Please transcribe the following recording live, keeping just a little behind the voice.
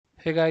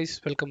Hey guys,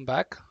 welcome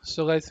back.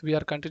 So guys, we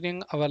are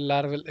continuing our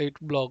Laravel 8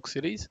 blog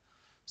series.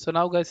 So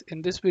now guys,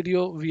 in this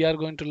video, we are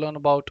going to learn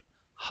about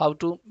how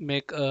to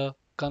make a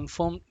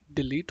confirm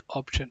delete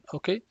option.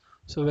 Okay.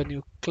 So when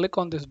you click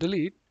on this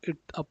delete,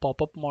 a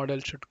pop-up model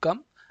should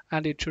come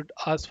and it should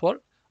ask for,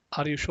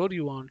 are you sure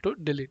you want to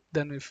delete?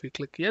 Then if we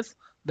click yes,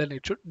 then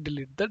it should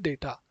delete the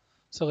data.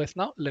 So guys,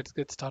 now let's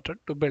get started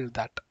to build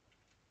that.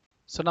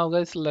 So now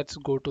guys, let's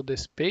go to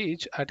this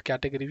page at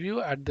category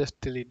view at this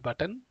delete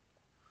button.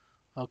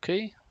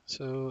 Okay,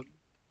 so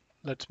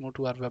let's move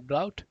to our web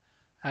route,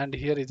 and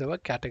here is our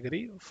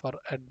category for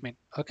admin.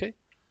 Okay,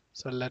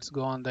 so let's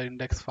go on the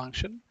index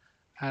function,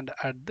 and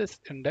at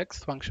this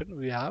index function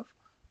we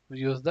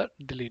use the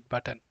delete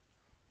button.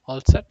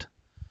 All set.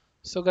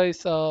 So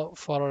guys,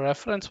 for a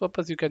reference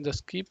purpose you can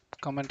just keep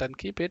comment and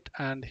keep it,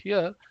 and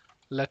here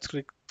let's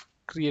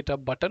create a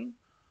button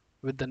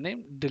with the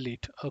name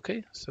delete.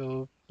 Okay,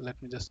 so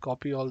let me just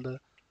copy all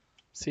the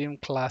same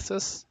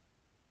classes,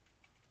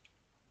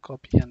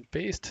 copy and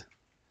paste,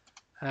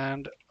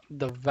 and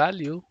the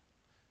value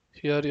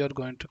here you're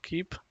going to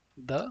keep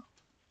the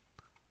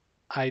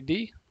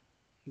ID,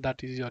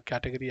 that is your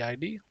category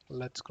ID.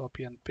 Let's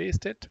copy and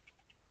paste it.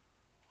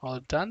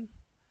 All done.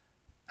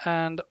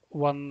 And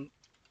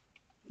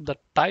the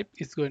type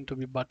is going to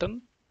be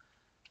button.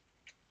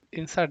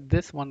 Inside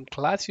this one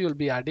class you will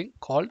be adding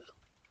called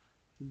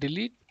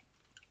delete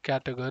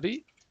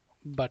category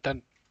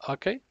button.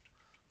 Okay,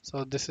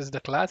 so this is the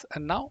class,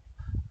 and now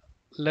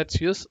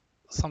let's use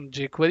some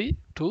jQuery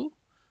to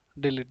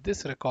delete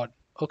this record.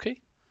 Okay,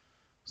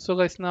 so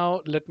guys, now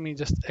let me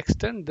just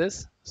extend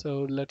this.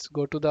 So let's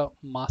go to the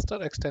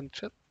master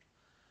extension,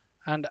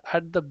 and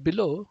at the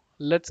below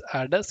let's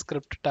add a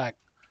script tag.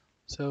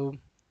 So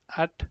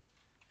at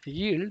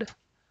yield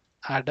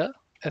add a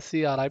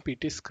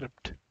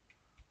script.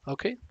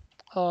 Okay,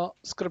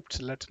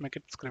 scripts, let's make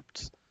it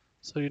scripts.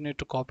 So you need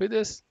to copy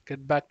this,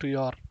 get back to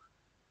your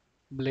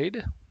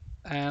blade,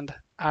 and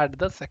add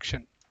the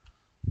section.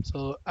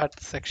 So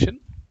at section,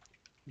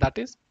 that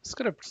is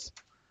scripts,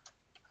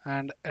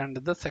 and end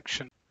the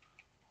section.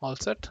 All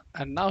set.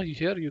 And now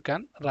here you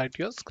can write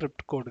your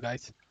script code,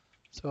 guys.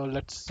 So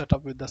let's set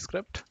up with the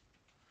script,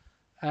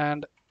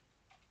 and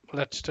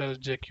let's tell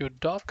JQ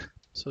doc.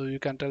 So you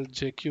can tell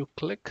JQ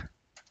click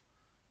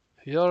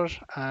here,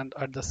 and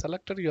at the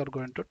selector you are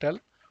going to tell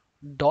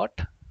dot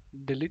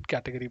delete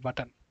category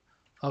button.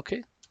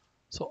 Okay,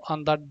 so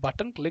on that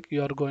button click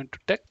you are going to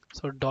take,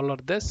 so dollar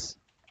this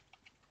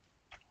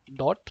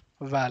dot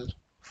val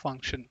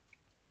function.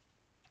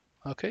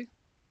 Okay,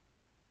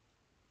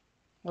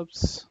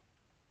 oops,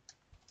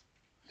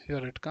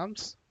 here it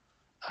comes,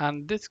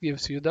 and this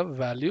gives you the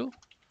value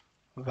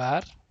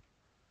where,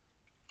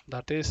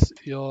 that is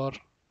your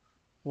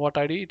what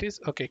ID it is.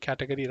 Okay,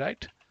 category,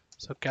 right?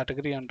 So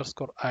category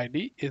underscore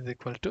ID is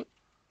equal to,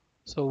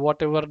 so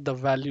whatever the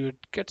value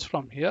it gets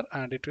from here,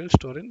 and it will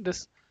store in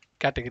this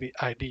category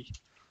ID.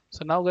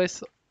 So now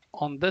guys,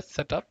 on this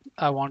setup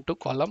I want to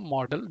call a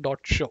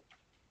model.show.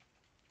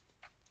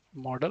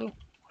 Model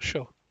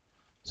show.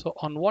 So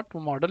on what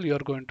model you are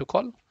going to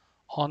call?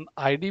 On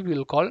ID we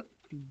will call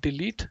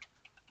delete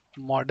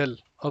model.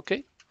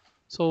 Okay,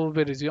 so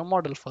where is your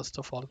model first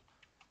of all?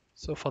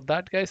 So for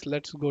that guys,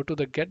 let's go to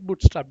the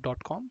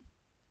getbootstrap.com.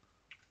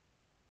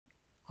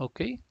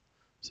 Okay,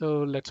 so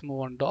let's move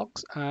on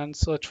docs and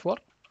search for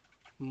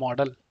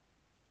model.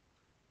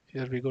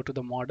 Here we go to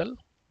the model,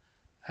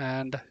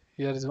 and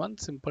here is one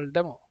simple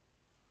demo.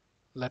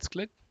 Let's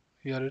click,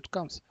 here it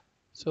comes.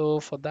 So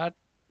for that,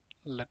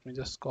 let me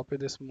just copy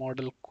this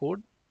model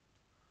code.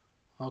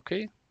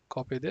 Okay,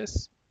 copy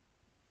this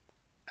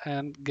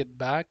and get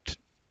back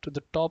to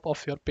the top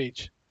of your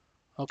page.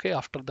 Okay,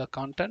 after the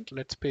content,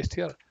 let's paste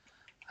here,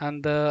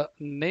 and the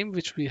name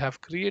which we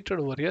have created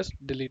over here is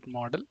delete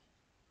model.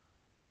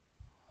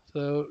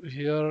 So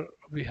here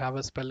we have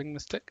a spelling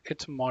mistake,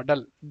 it's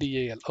model,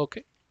 DAL.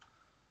 Okay,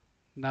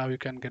 now you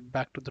can get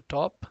back to the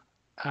top,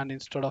 and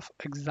instead of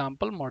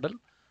example model,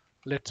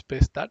 let's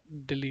paste that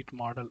delete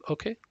model.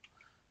 Okay,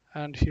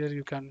 and here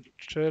you can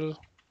tell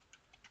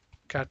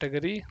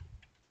category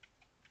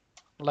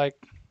like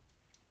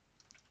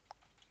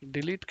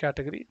delete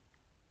category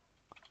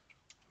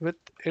with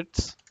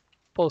its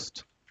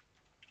post,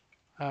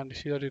 and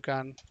here you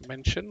can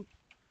mention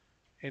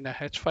in a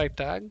h5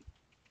 tag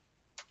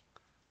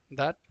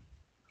that,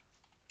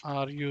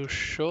 are you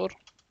sure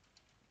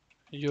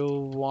you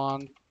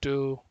want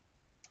to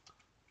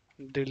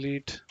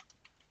delete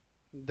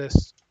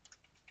this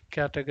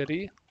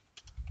category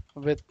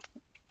with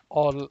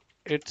all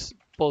its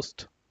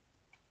post.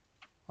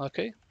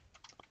 Okay,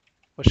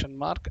 question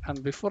mark,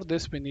 and before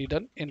this we need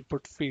an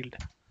input field.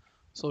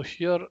 So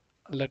here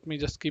let me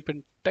just keep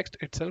in text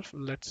itself.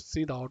 Let's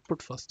see the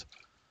output first.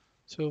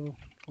 So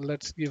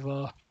let's give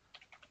a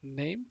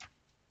name.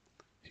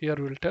 Here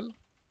we'll tell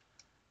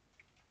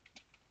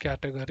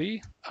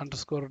category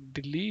underscore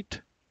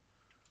delete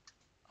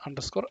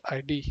underscore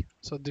ID.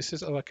 So this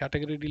is our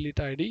category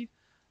delete ID,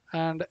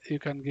 and you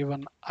can give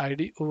an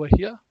ID over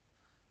here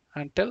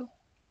and tell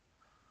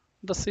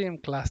the same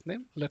class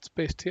name. Let's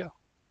paste here.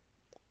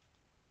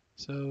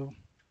 So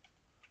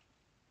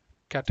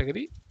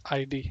category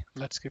id,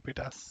 let's keep it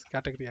as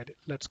category id.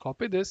 Let's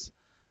copy this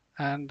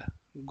and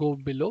go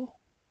below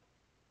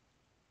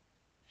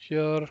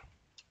here,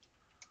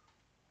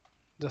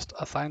 just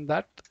assign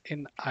that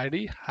in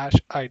id hash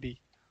id.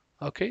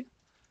 Okay,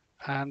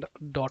 and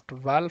dot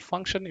val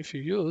function if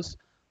you use,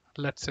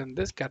 let's send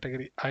this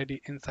category id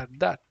inside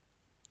that.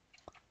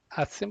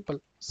 As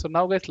simple. So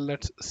now guys,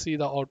 let's see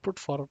the output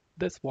for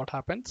this, what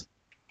happens.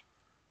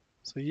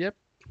 So yep,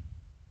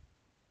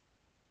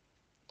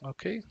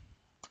 okay,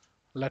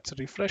 let's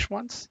refresh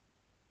once.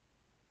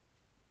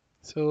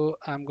 So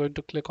I'm going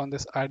to click on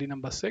this id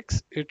number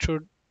 6. It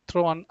should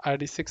throw on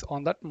id 6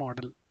 on that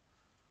model.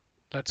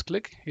 Let's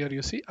click here,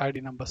 you see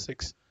id number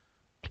 6.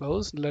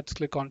 Close. Let's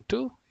click on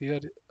 2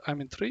 here, I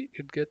mean 3,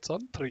 it gets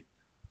on 3.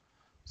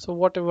 So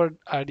whatever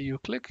id you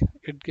click,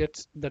 it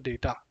gets the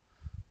data.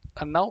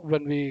 And now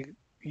when we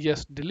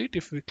yes delete,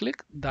 if we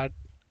click that,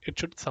 it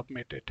should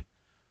submit it.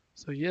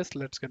 So yes,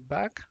 let's get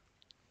back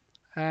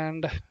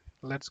and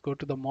let's go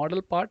to the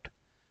model part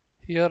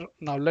here.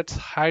 Now let's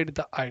hide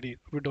the id,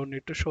 we don't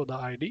need to show the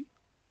id.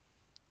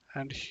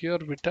 And here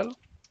we tell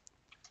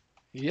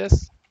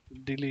yes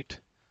delete,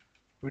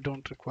 we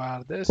don't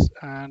require this.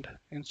 And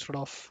instead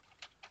of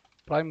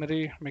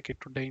primary, make it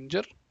to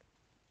danger,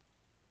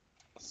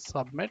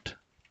 submit.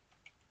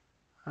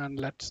 And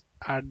let's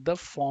add the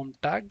form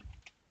tag,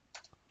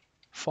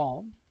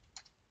 form,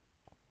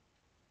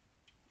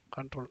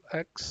 control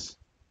X,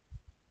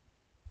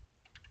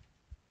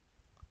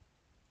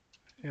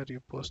 here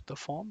you post the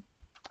form.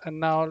 And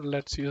now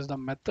let's use the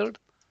method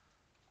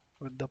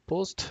with the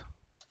post,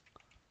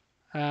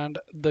 and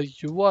the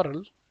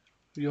URL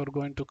you're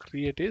going to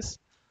create is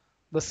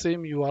the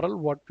same URL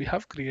what we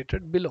have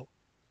created below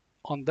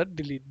on the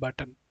delete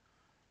button.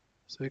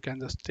 So you can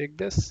just take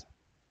this,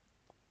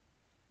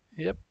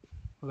 yep,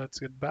 let's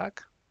get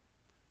back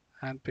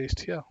and paste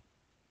here.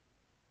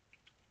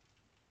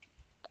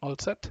 All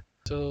set.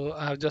 So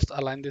I have just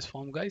aligned this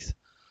form guys.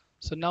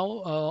 So now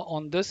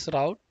on this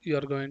route you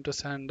are going to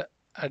send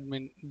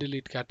admin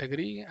delete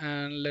category,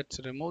 and let's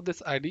remove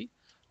this id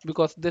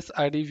because this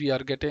id we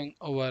are getting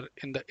over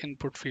in the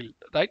input field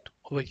right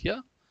over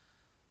here.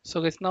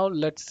 So guys, now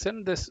let's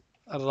send this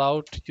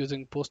route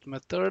using post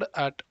method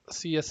at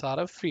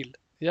csrf field.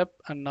 Yep,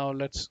 and now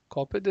let's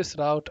copy this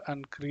route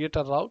and create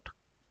a route.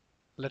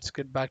 Let's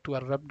get back to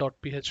our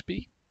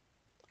web.php.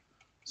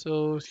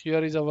 So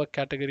here is our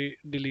category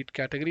delete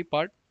category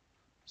part.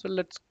 So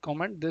let's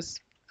comment this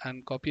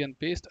and copy and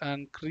paste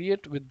and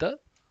create with the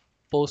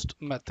post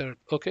method.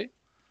 Okay,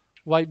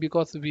 why?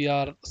 Because we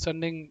are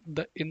sending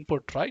the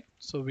input, right?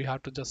 So we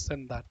have to just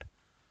send that.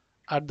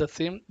 At the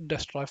same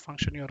destroy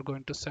function you are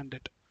going to send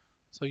it.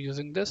 So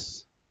using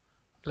this,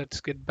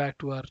 let's get back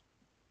to our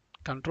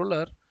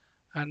controller,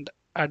 and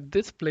at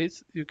this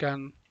place you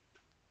can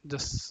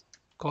just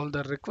call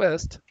the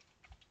request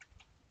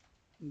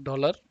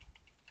dollar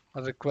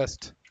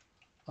request.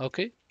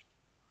 Okay,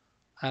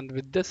 and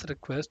with this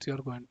request you're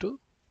going to,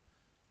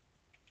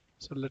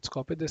 so let's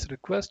copy this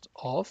request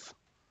of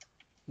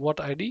what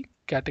id,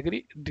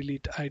 category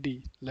delete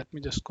id. Let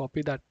me just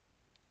copy that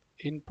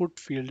input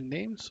field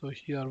name. So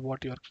here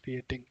what you are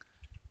creating,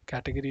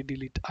 category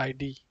delete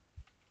id.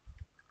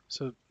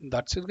 So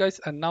that's it guys,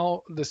 and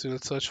now this will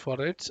search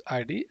for its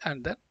id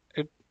and then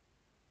it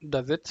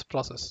does its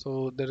process.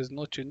 So there is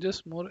no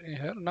changes more in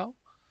here now.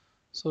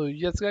 So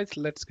yes guys,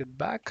 let's get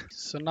back.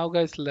 So now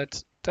guys,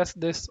 let's test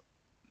this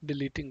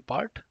deleting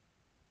part.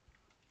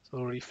 So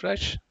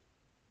refresh,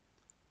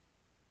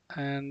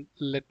 and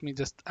let me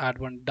just add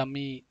one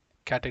dummy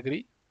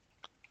category,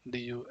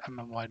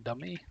 dummy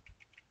dummy.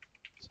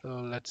 So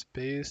let's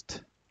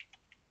paste,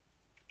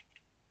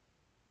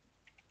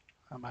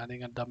 I'm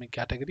adding a dummy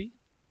category.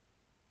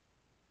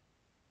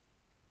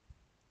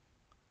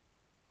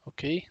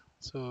 Okay,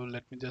 so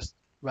let me just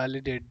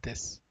validate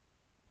this.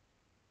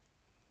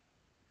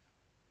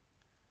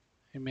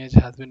 Image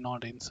has been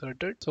not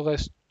inserted. So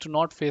guys, to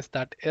not face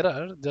that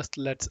error, just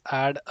let's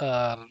add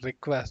a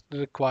request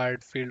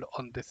required field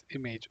on this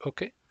image.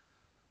 Okay,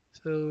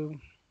 so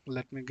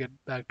let me get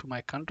back to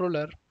my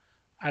controller.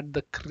 At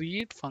the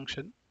create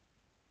function,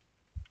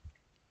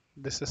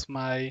 this is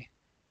my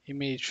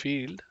image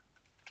field.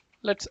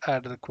 Let's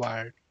add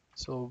required.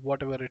 So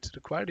whatever it's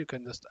required, you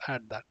can just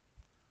add that.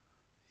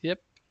 Yep,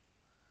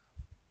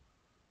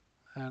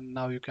 and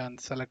now you can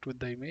select with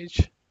the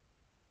image.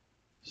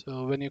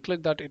 So when you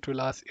click that, it will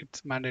ask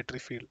its mandatory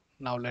field.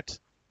 Now let's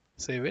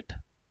save it.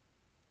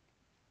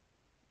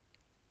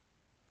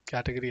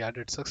 Category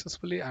added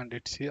successfully and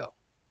it's here.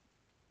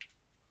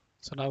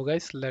 So now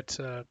guys, let's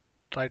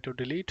try to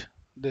delete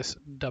this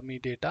dummy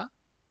data.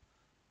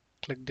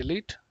 Click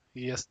delete,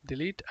 yes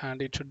delete, and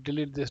it should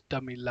delete this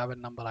dummy 11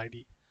 number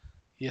id.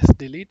 Yes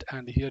delete,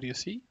 and here you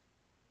see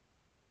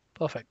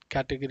perfect,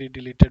 category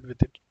deleted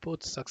with it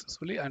both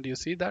successfully, and you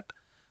see that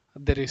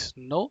there is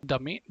no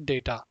dummy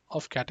data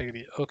of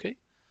category. Okay,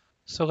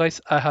 so guys,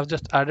 I have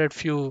just added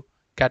few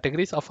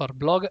categories of our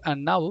blog,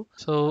 and now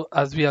so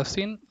as we have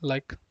seen,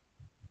 like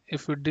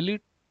if we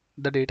delete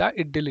the data,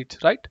 it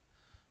deletes, right?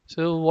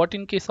 So what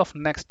in case of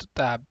next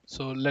tab?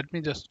 So let me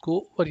just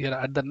go over here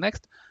at the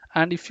next,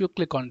 and if you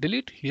click on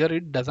delete here,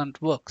 it doesn't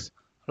works,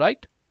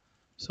 right?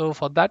 So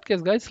for that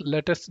case, guys,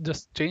 let us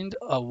just change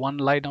one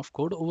line of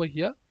code over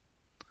here.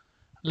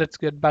 Let's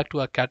get back to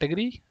our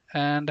category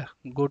and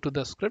go to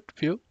the script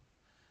view.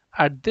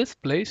 At this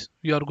place,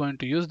 you are going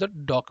to use the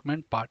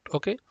document part,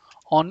 okay,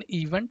 on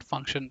event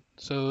function.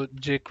 So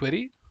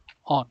jQuery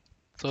on.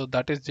 So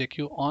that is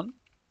JQ on.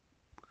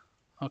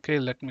 Okay,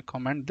 let me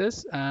comment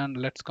this and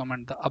let's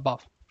comment the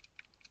above.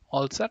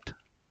 All set.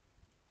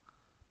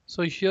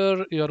 So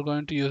here you are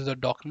going to use the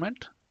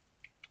document,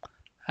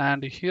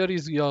 and here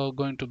is you're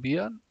going to be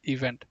an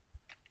event.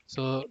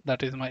 So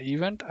that is my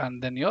event, and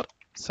then your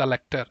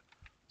selector.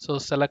 So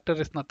selector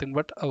is nothing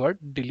but our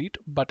delete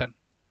button.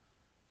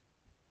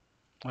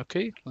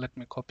 Okay, let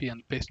me copy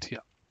and paste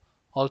here.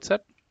 All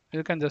set.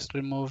 You can just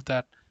remove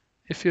that.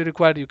 If you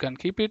require, you can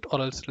keep it,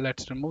 or else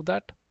let's remove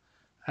that.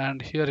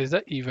 And here is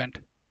the event.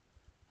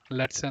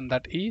 Let's send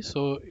that E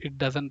so it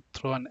doesn't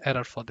throw an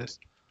error for this.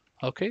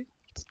 Okay,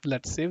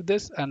 let's save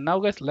this. And now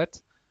guys,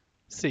 let's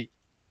see.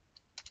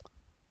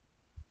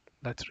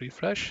 Let's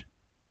refresh.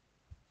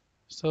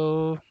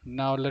 So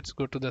now let's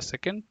go to the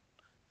second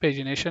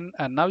pagination,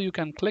 and now you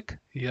can click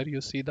here. You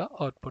see the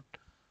output.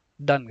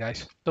 Done,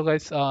 guys. So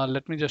guys,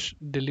 let me just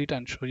delete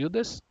and show you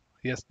this.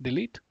 Yes,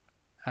 delete,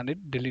 and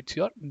it deletes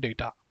your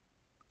data.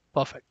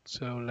 Perfect.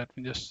 So let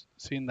me just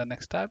see in the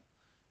next tab.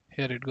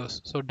 Here it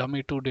goes. So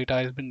dummy2 data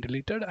has been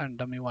deleted and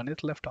dummy1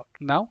 is left out.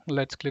 Now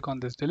let's click on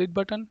this delete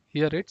button.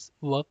 Here it's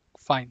work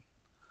fine.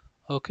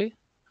 Okay.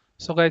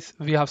 So guys,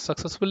 we have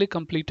successfully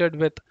completed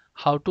with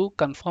how to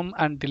confirm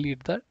and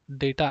delete the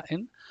data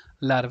in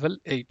Laravel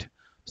 8.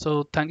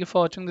 So thank you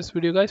for watching this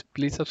video, guys.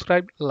 Please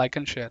subscribe, like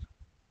and share.